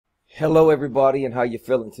Hello everybody, and how you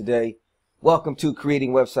feeling today? Welcome to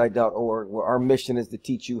creatingwebsite.org, where our mission is to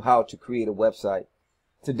teach you how to create a website.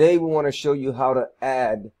 Today we want to show you how to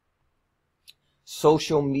add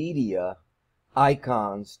social media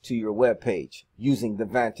icons to your web page using the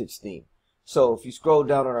Vantage theme. So if you scroll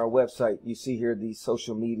down on our website, you see here these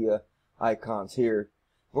social media icons here.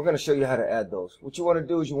 We're going to show you how to add those. What you want to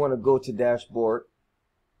do is you want to go to dashboard.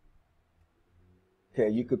 Okay,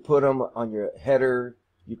 you could put them on your header.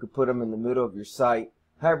 You could put them in the middle of your site,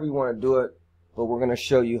 however you want to do it, but we're going to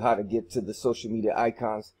show you how to get to the social media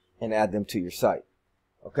icons and add them to your site.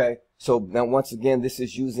 Okay, so now once again, this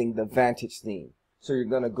is using the Vantage theme. So you're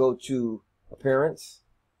going to go to Appearance,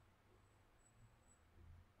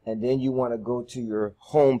 and then you want to go to your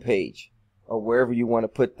home page, or wherever you want to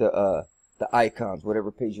put the icons,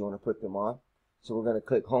 whatever page you want to put them on. So we're going to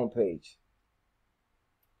click Home Page.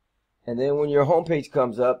 And then when your home page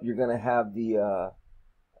comes up, you're going to have the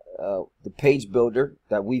page builder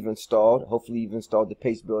that we've installed. Hopefully you've installed the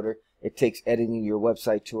page builder. It takes editing your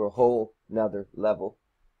website to a whole nother level.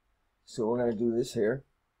 So we're going to do this here.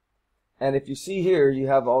 And if you see here, you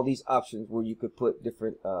have all these options where you could put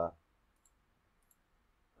different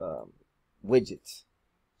widgets.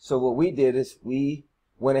 So what we did is we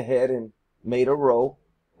went ahead and made a row,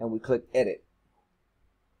 and we clicked Edit.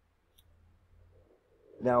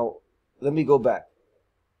 Now let me go back.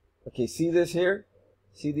 Okay, see this here?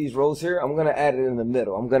 See these rows here? I'm going to add it in the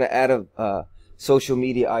middle. I'm going to add a social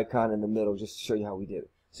media icon in the middle just to show you how we did it.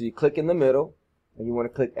 So you click in the middle, and you want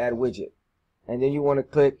to click Add Widget. And then you want to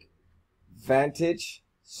click Vantage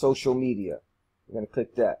Social Media. You're going to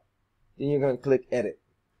click that. Then you're going to click Edit.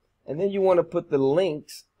 And then you want to put the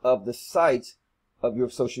links of the sites of your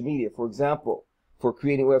social media. For example, for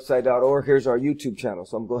creatingwebsite.org, here's our YouTube channel.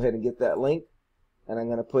 So I'm going to go ahead and get that link, and I'm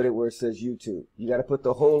going to put it where it says YouTube. You got to put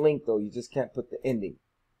the whole link, though. You just can't put the ending.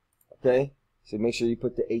 Okay? So make sure you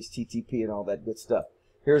put the HTTP and all that good stuff.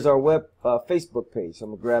 Here's our Facebook page. So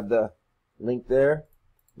I'm going to grab the link there.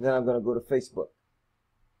 And then I'm going to go to Facebook.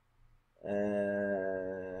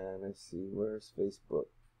 And let's see, where's Facebook?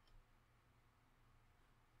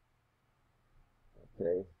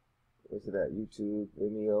 Okay. Where's it at? YouTube,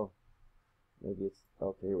 Vimeo. Maybe it's,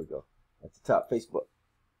 okay, here we go. At the top, Facebook.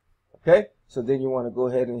 Okay, so then you want to go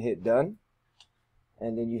ahead and hit done,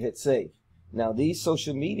 and then you hit save. Now these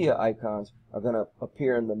social media icons are going to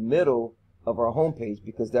appear in the middle of our home page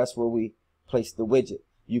because that's where we place the widget.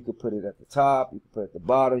 You could put it at the top, you could put it at the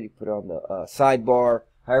bottom, you could put it on the sidebar,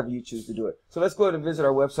 however you choose to do it. So let's go ahead and visit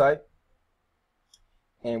our website,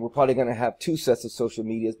 and we're probably going to have two sets of social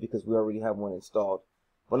medias because we already have one installed.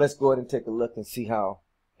 But let's go ahead and take a look and see how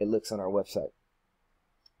it looks on our website.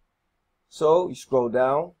 So you scroll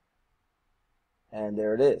down, and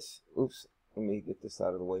there it is. Oops, let me get this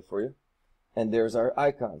out of the way for you. And there's our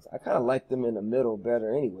icons. I kind of like them in the middle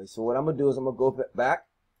better anyway. So what I'm going to do is I'm going to go back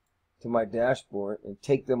to my dashboard and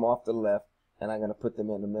take them off the left, and I'm going to put them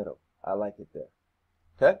in the middle. I like it there.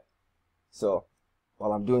 Okay? So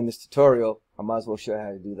while I'm doing this tutorial, I might as well show you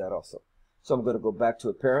how to do that also. So I'm going to go back to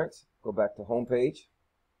Appearance, go back to Home Page,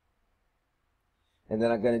 and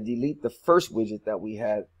then I'm going to delete the first widget that we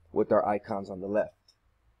had with our icons on the left.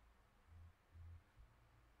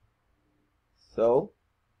 So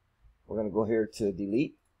we're going to go here to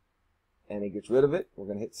delete, and it gets rid of it. We're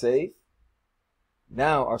going to hit save.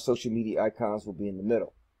 Now our social media icons will be in the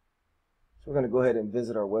middle. So we're going to go ahead and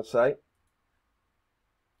visit our website,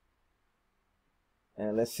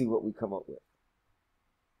 and let's see what we come up with.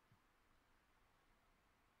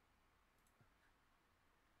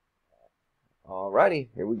 Alrighty,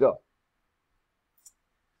 here we go.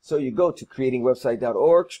 So you go to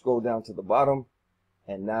creatingwebsite.org, scroll down to the bottom,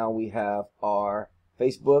 and now we have our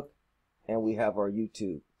Facebook and we have our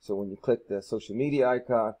YouTube. So when you click the social media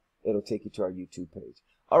icon, it'll take you to our YouTube page.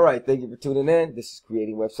 All right, thank you for tuning in. This is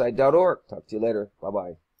creatingwebsite.org. Talk to you later.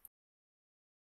 Bye-bye.